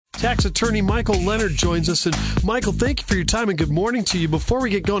Tax attorney Michael Leonard joins us. And Michael, thank you for your time and good morning to you. Before we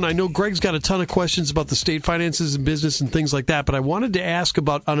get going, I know Greg's got a ton of questions about the state finances and business and things like that, but I wanted to ask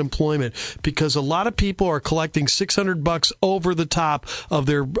about unemployment because a lot of people are collecting $600 over the top of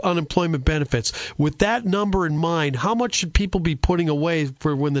their unemployment benefits. With that number in mind, how much should people be putting away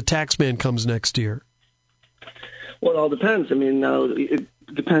for when the tax man comes next year? Well, it all depends. I mean, it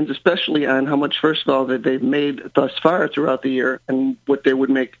depends especially on how much, first of all, that they've made thus far throughout the year and what they would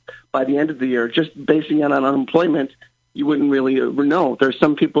make by the end of the year. Just basing it on unemployment, you wouldn't really know. There's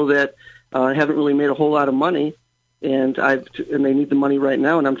some people that haven't really made a whole lot of money, and they need the money right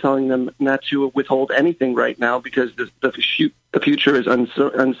now, and I'm telling them not to withhold anything right now because the future is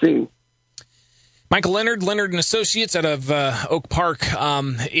unseen. Michael Leonard and Associates out of Oak Park.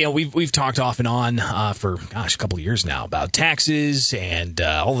 We've talked off and on for a couple of years now about taxes and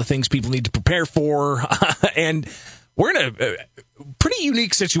all the things people need to prepare for, and we're in a pretty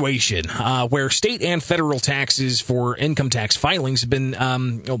unique situation where state and federal taxes for income tax filings have been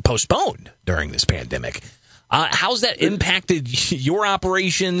postponed during this pandemic. How's that impacted your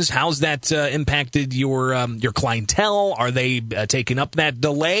operations? How's that impacted your clientele? Are they taking up that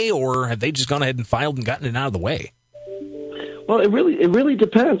delay, or have they just gone ahead and filed and gotten it out of the way? Well, it really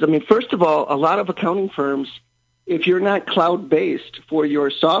depends. I mean, first of all, a lot of accounting firms, if you're not cloud-based for your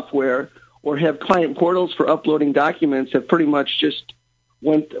software or have client portals for uploading documents, have pretty much just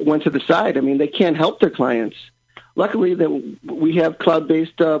went to the side. I mean, they can't help their clients. Luckily, that we have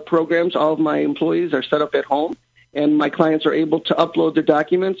cloud-based programs. All of my employees are set up at home, and my clients are able to upload their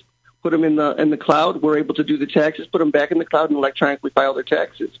documents, put them in the cloud. We're able to do the taxes, put them back in the cloud, and electronically file their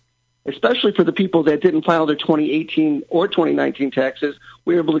taxes. Especially for the people that didn't file their 2018 or 2019 taxes,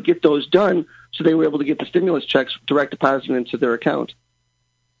 we were able to get those done, so they were able to get the stimulus checks direct deposited into their account.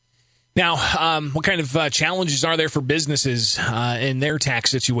 Now, what kind of challenges are there for businesses in their tax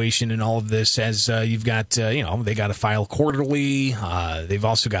situation and all of this? As you've got, they got to file quarterly. They've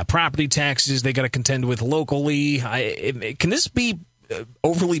also got property taxes they got to contend with locally. Can this be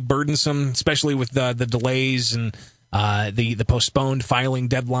overly burdensome, especially with the delays and the postponed filing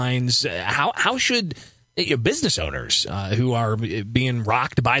deadlines? How should business owners who are being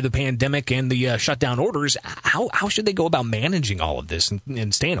rocked by the pandemic and the shutdown orders, how should they go about managing all of this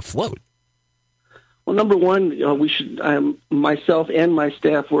and staying afloat? Well, number one, we should. Myself and my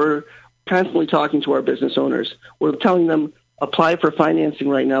staff, we're constantly talking to our business owners. We're telling them apply for financing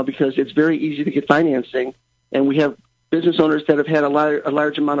right now because it's very easy to get financing, and we have business owners that have had a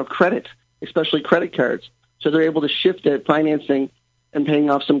large amount of credit, especially credit cards, so they're able to shift that financing and paying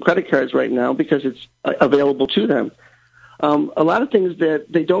off some credit cards right now because it's available to them. A lot of things that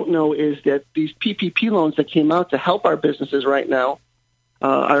they don't know is that these PPP loans that came out to help our businesses right now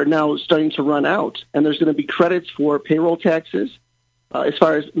are now starting to run out, and there's going to be credits for payroll taxes. As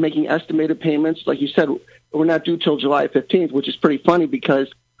far as making estimated payments, like you said, we're not due till July 15th, which is pretty funny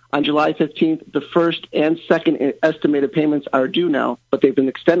because on July 15th, the first and second estimated payments are due now, but they've been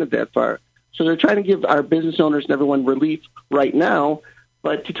extended that far. So they're trying to give our business owners and everyone relief right now.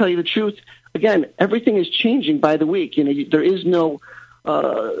 But to tell you the truth, again, everything is changing by the week. There is no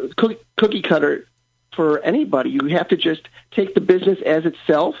cookie cutter for anybody. You have to just take the business as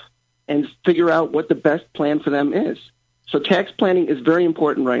itself and figure out what the best plan for them is. So tax planning is very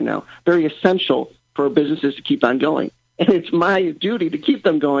important right now, very essential for businesses to keep on going. And it's my duty to keep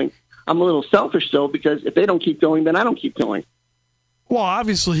them going. I'm a little selfish, though, because if they don't keep going, then I don't keep going. Well,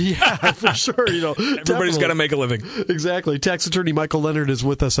 obviously, yeah, for sure. Everybody's got to make a living. Exactly. Tax attorney Michael Leonard is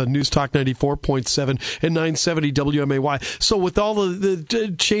with us on News Talk 94.7 and 970 WMAY. So with all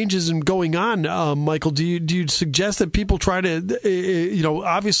the changes and going on, Michael, do you suggest that people try to,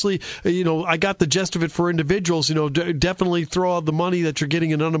 obviously, I got the gist of it for individuals, definitely throw out the money that you're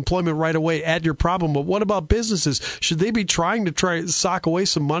getting in unemployment right away at your problem. But what about businesses? Should they be trying to sock away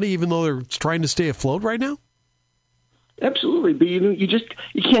some money even though they're trying to stay afloat right now? Absolutely, but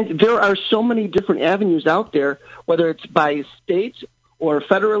you can't. There are so many different avenues out there, whether it's by state or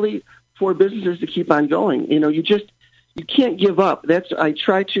federally, for businesses to keep on going. You can't give up. I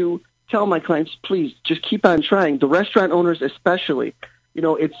try to tell my clients, please just keep on trying. The restaurant owners, especially,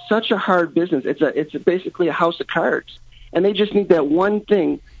 it's such a hard business. It's basically a house of cards, and they just need that one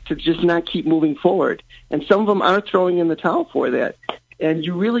thing to just not keep moving forward. And some of them are throwing in the towel for that. And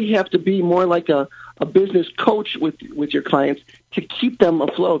you really have to be more like a business coach with your clients to keep them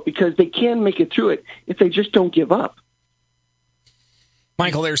afloat because they can make it through it if they just don't give up.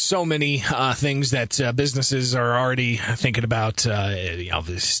 Michael, there's so many things that businesses are already thinking about,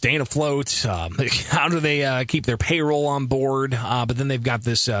 staying afloat. How do they keep their payroll on board? But then they've got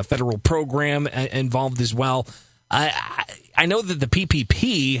this federal program involved as well. I I know that the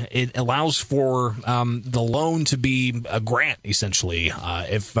PPP, it allows for the loan to be a grant, essentially,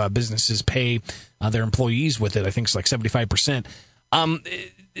 if businesses pay their employees with it. I think it's like 75%.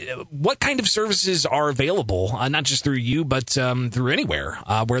 What kind of services are available, not just through you, but through anywhere,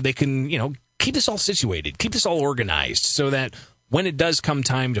 where they can, keep this all situated, keep this all organized so that when it does come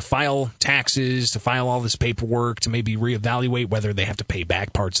time to file taxes, to file all this paperwork, to maybe reevaluate whether they have to pay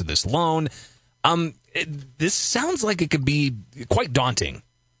back parts of this loan, this sounds like it could be quite daunting.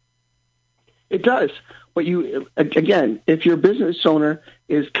 It does. But again, if your business owner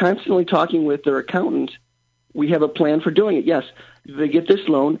is constantly talking with their accountant, we have a plan for doing it. Yes, they get this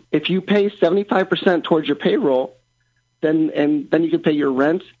loan. If you pay 75% towards your payroll, then you can pay your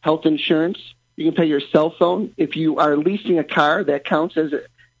rent, health insurance. You can pay your cell phone. If you are leasing a car, that counts as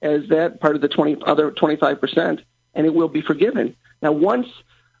that part of the other 25%, and it will be forgiven. Now, once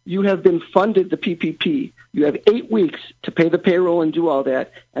you have been funded the PPP, you have 8 weeks to pay the payroll and do all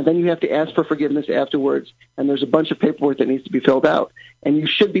that, and then you have to ask for forgiveness afterwards, and there's a bunch of paperwork that needs to be filled out. And you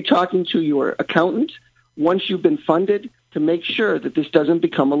should be talking to your accountant once you've been funded to make sure that this doesn't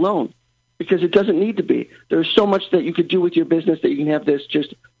become a loan, because it doesn't need to be. There's so much that you could do with your business that you can have this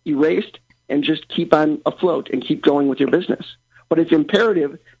just erased and just keep on afloat and keep going with your business. But it's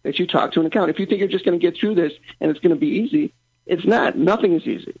imperative that you talk to an accountant. If you think you're just going to get through this and it's going to be easy, it's not. Nothing is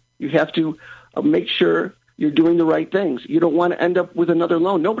easy. You have to make sure you're doing the right things. You don't want to end up with another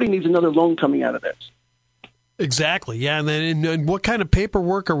loan. Nobody needs another loan coming out of this. Exactly. Yeah. And then and what kind of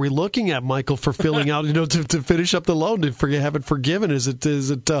paperwork are we looking at, Michael, for filling out, to finish up the loan, to have it forgiven? Is it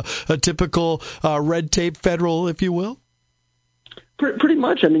a typical red tape federal, if you will? Pretty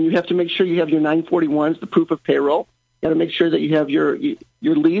much. I mean, you have to make sure you have your 941s, the proof of payroll. You got to make sure that you have your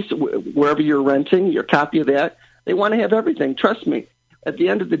lease wherever you're renting, your copy of that. They want to have everything. Trust me. At the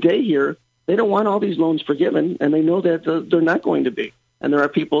end of the day here, they don't want all these loans forgiven, and they know that they're not going to be. And there are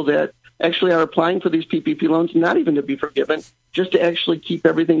people that actually are applying for these PPP loans not even to be forgiven, just to actually keep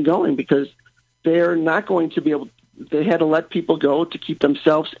everything going, because they're not going to be able – they had to let people go to keep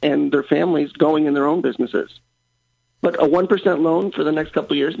themselves and their families going in their own businesses. But a 1% loan for the next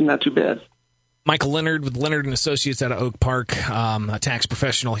couple of years, not too bad. Michael Leonard with Leonard and Associates out of Oak Park, a tax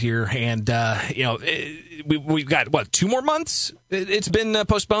professional here, and we've got 2 more months. It's been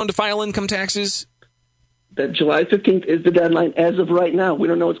postponed to file income taxes. That July 15th is the deadline as of right now. We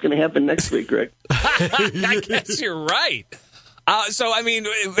don't know what's going to happen next week, Greg. I guess you're right. So, I mean,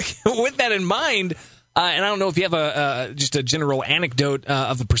 with that in mind. And I don't know if you have just a general anecdote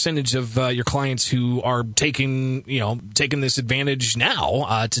of the percentage of your clients who are taking this advantage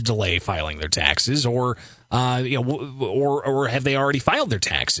now to delay filing their taxes, or have they already filed their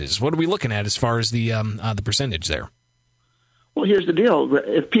taxes? What are we looking at as far as the percentage there? Well, here's the deal.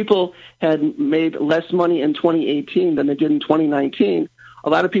 If people had made less money in 2018 than they did in 2019, a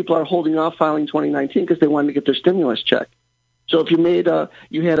lot of people are holding off filing 2019 because they wanted to get their stimulus check. So if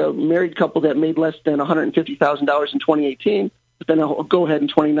you had a married couple that made less than $150,000 in 2018, but then go ahead in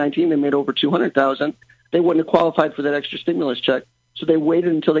 2019 they made over $200,000, they wouldn't have qualified for that extra stimulus check. So they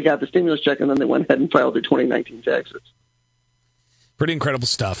waited until they got the stimulus check, and then they went ahead and filed their 2019 taxes. Pretty incredible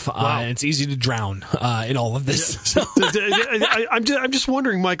stuff. Wow. It's easy to drown in all of this. I'm just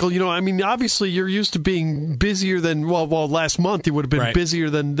wondering, Michael, obviously you're used to being busier than, last month you would have been busier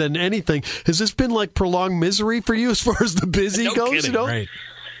than anything. Has this been like prolonged misery for you as far as the busy goes? Kidding, right.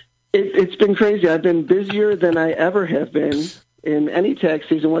 It's been crazy. I've been busier than I ever have been in any tax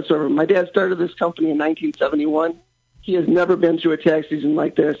season whatsoever. My dad started this company in 1971. He has never been through a tax season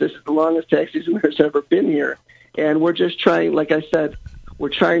like this. This is the longest tax season there's ever been here. And we're just trying, like I said, we're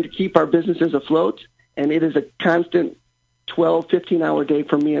trying to keep our businesses afloat, and it is a constant 12, 15-hour day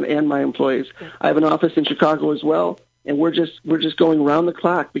for me and my employees. I have an office in Chicago as well, and we're just going around the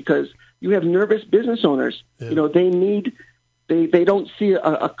clock because you have nervous business owners. Yeah. They don't see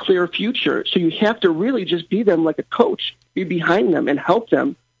a clear future, so you have to really just be them like a coach, be behind them and help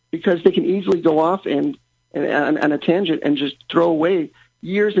them, because they can easily go off and on a tangent and just throw away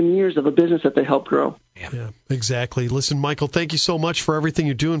years and years of a business that they help grow. Yeah, exactly. Listen, Michael, thank you so much for everything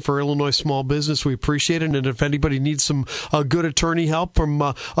you're doing for Illinois small business. We appreciate it. And if anybody needs some good attorney help from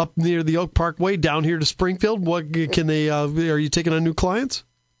up near the Oak Park Way down here to Springfield, what can they? Are you taking on new clients?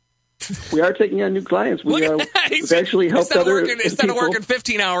 We are taking on new clients. We've actually helped other people. Instead of working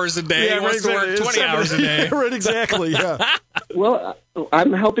 15 hours a day, he wants to work 20 hours a day. Right, exactly, yeah. Well,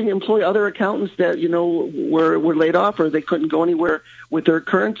 I'm helping employ other accountants that, were laid off, or they couldn't go anywhere with their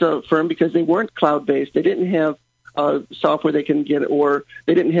current firm because they weren't cloud-based. They didn't have software they can get, or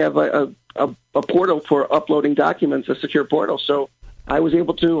they didn't have a portal for uploading documents, a secure portal. So I was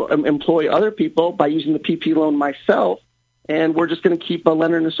able to employ other people by using the PP loan myself and we're just going to keep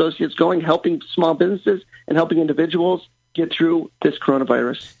Leonard & Associates going, helping small businesses and helping individuals get through this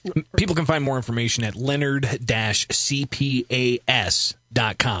coronavirus. People can find more information at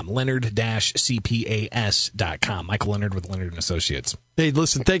leonard-cpas.com. Leonard-cpas.com. Michael Leonard with Leonard & Associates. Hey,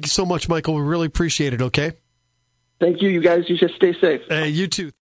 listen, thank you so much, Michael. We really appreciate it, okay? Thank you, you guys. You just stay safe. You too.